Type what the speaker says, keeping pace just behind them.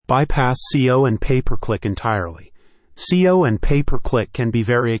Bypass SEO and pay-per-click entirely. SEO and pay-per-click can be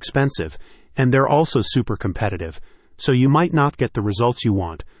very expensive, and they're also super competitive, so you might not get the results you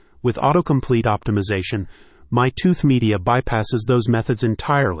want. With autocomplete optimization, My Tooth Media bypasses those methods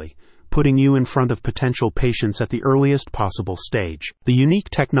entirely, putting you in front of potential patients at the earliest possible stage. The unique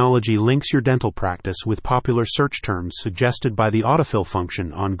technology links your dental practice with popular search terms suggested by the Autofill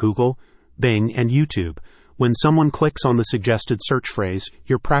function on Google, Bing, and YouTube. When someone clicks on the suggested search phrase,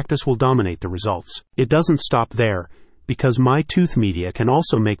 your practice will dominate the results. It doesn't stop there, because My Tooth Media can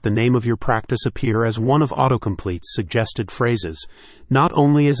also make the name of your practice appear as one of autocomplete's suggested phrases. Not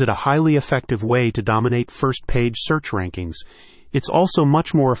only is it a highly effective way to dominate first-page search rankings, it's also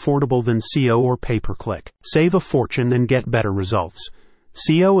much more affordable than SEO or pay-per-click. Save a fortune and get better results.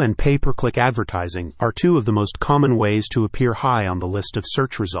 SEO and pay-per-click advertising are two of the most common ways to appear high on the list of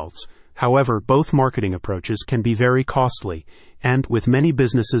search results. However, both marketing approaches can be very costly, and with many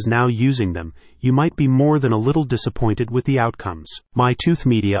businesses now using them, you might be more than a little disappointed with the outcomes. My Tooth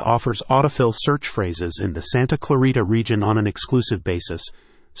Media offers autofill search phrases in the Santa Clarita region on an exclusive basis,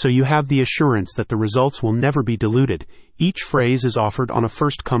 so you have the assurance that the results will never be diluted. Each phrase is offered on a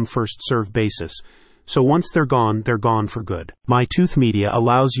first-come, first-served basis, so once they're gone for good. My Tooth Media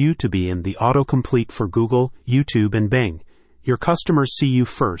allows you to be in the autocomplete for Google, YouTube, and Bing. Your customers see you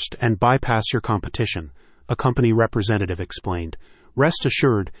first and bypass your competition, a company representative explained. Rest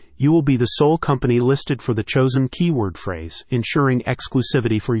assured, you will be the sole company listed for the chosen keyword phrase, ensuring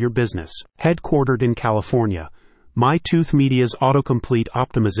exclusivity for your business. Headquartered in California, My Tooth Media's autocomplete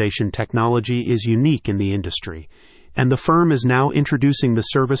optimization technology is unique in the industry, and the firm is now introducing the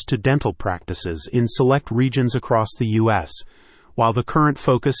service to dental practices in select regions across the U.S. While the current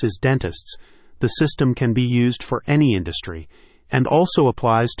focus is dentists, the system can be used for any industry, and also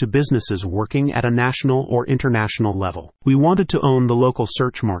applies to businesses working at a national or international level. We wanted to own the local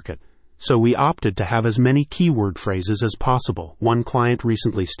search market, so we opted to have as many keyword phrases as possible, one client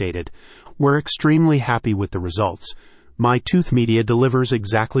recently stated. We're extremely happy with the results. My Tooth Media delivers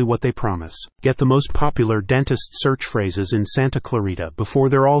exactly what they promise. Get the most popular dentist search phrases in Santa Clarita before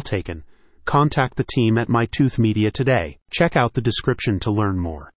they're all taken. Contact the team at My Tooth Media today. Check out the description to learn more.